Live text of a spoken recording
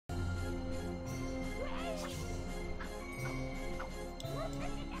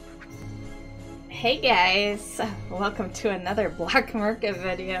Hey guys, welcome to another Black Market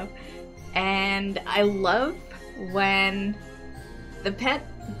video. And I love when the pet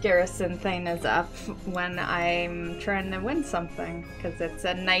garrison thing is up when I'm trying to win something, because it's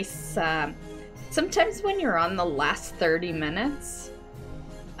a nice, sometimes when you're on the last 30 minutes,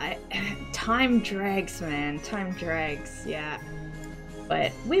 time drags, man, time drags, yeah.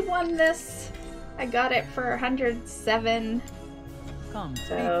 But we won this. I got it for 107.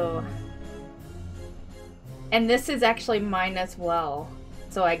 So, and this is actually mine as well.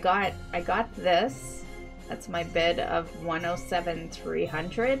 So I got this. That's my bid of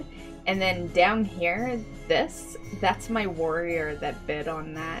 107,300. And then down here, that's my warrior that bid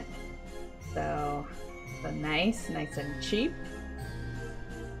on that. So nice and cheap.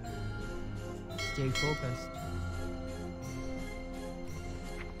 Stay focused.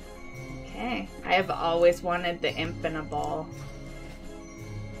 Okay, I have always wanted the imp in a ball.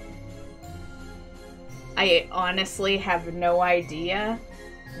 I honestly have no idea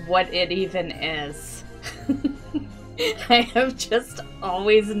what it even is. I have just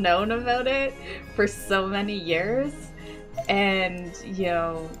always known about it for so many years, and you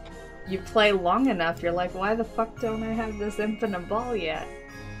know, you play long enough, you're like, why the fuck don't I have this imp in a ball yet?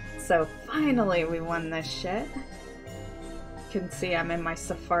 So finally we won this shit. You can see I'm in my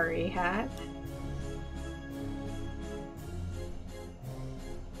safari hat.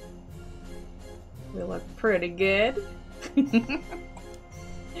 We look pretty good.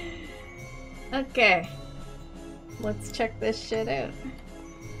 Okay, let's check this shit out.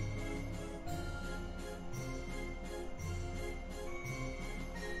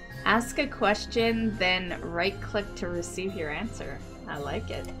 Ask a question, then right-click to receive your answer. I like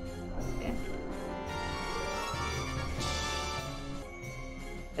it. Okay.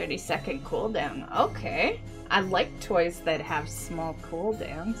 30-second cooldown. Okay. I like toys that have small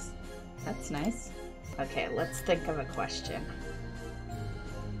cooldowns. That's nice. Okay, let's think of a question.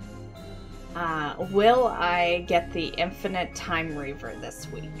 Will I get the Infinite Time Reaver this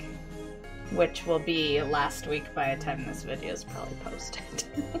week? Which will be last week by the time this video is probably posted.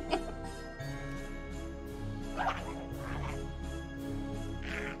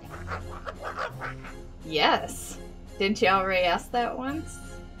 Yes! Didn't you already ask that once?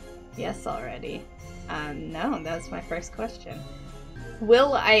 Yes, already. No, that was my first question.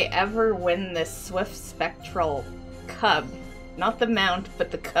 Will I ever win this Swift Spectral Cub? Not the mount, but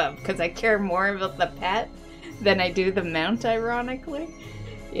the cub, because I care more about the pet than I do the mount, ironically.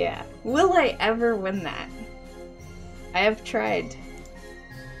 Yeah. Will I ever win that? I have tried.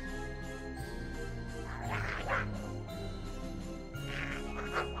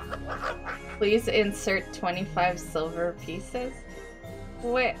 Please insert 25 silver pieces.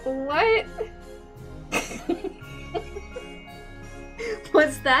 Wait, what?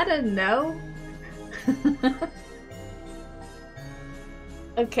 Was that a no?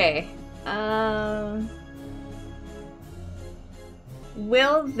 Okay.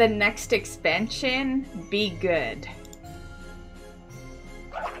 Will the next expansion be good?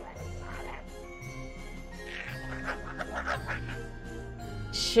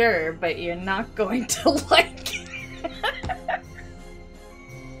 Sure, but you're not going to like it.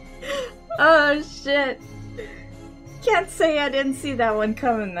 Oh shit. Can't say I didn't see that one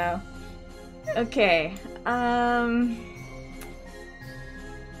coming though. Okay, I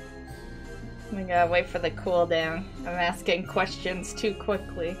gotta wait for the cooldown. I'm asking questions too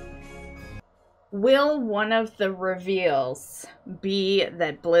quickly. Will one of the reveals be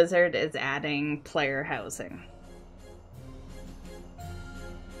that Blizzard is adding player housing?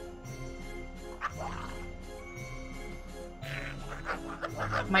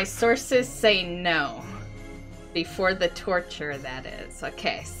 My sources say no. Before the torture, that is.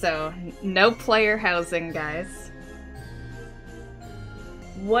 Okay, so no player housing, guys.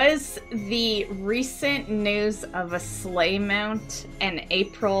 Was the recent news of a sleigh mount an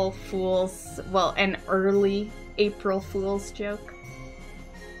April Fool's, well, an early April Fool's joke?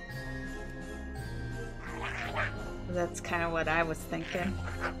 That's kind of what I was thinking.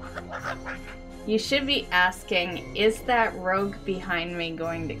 You should be asking, is that rogue behind me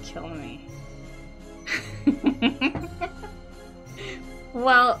going to kill me?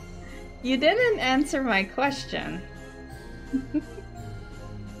 Well, you didn't answer my question.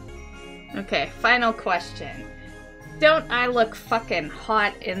 Okay, final question. Don't I look fucking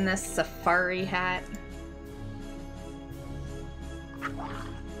hot in this safari hat?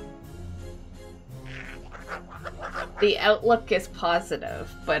 The outlook is positive,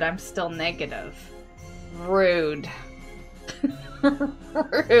 but I'm still negative. Rude.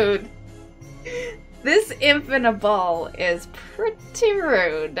 Rude. This imp in a ball is pretty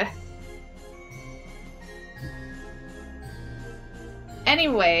rude.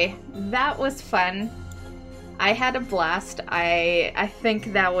 Anyway, that was fun. I had a blast. I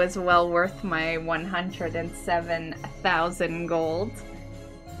think that was well worth my 107,000 gold.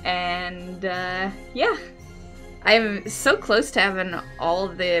 And yeah, I'm so close to having all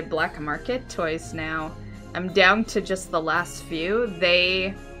the black market toys now. I'm down to just the last few.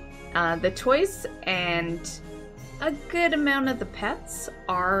 The toys and a good amount of the pets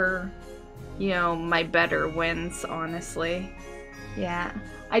are, you know, my better wins, honestly. Yeah.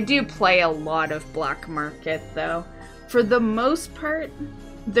 I do play a lot of black market, though. For the most part,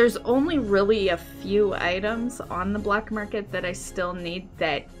 there's only really a few items on the black market that I still need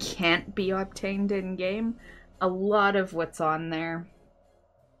that can't be obtained in-game. A lot of what's on there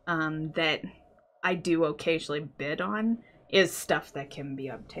that I do occasionally bid on is stuff that can be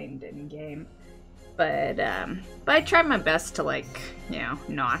obtained in-game. But I try my best to, like, you know,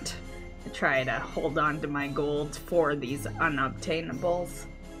 not try to hold on to my gold for these unobtainables.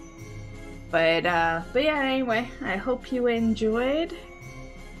 But yeah, anyway, I hope you enjoyed.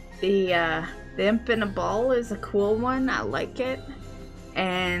 The Imp in a Ball is a cool one. I like it.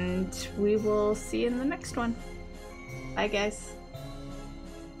 And we will see you in the next one. Bye, guys.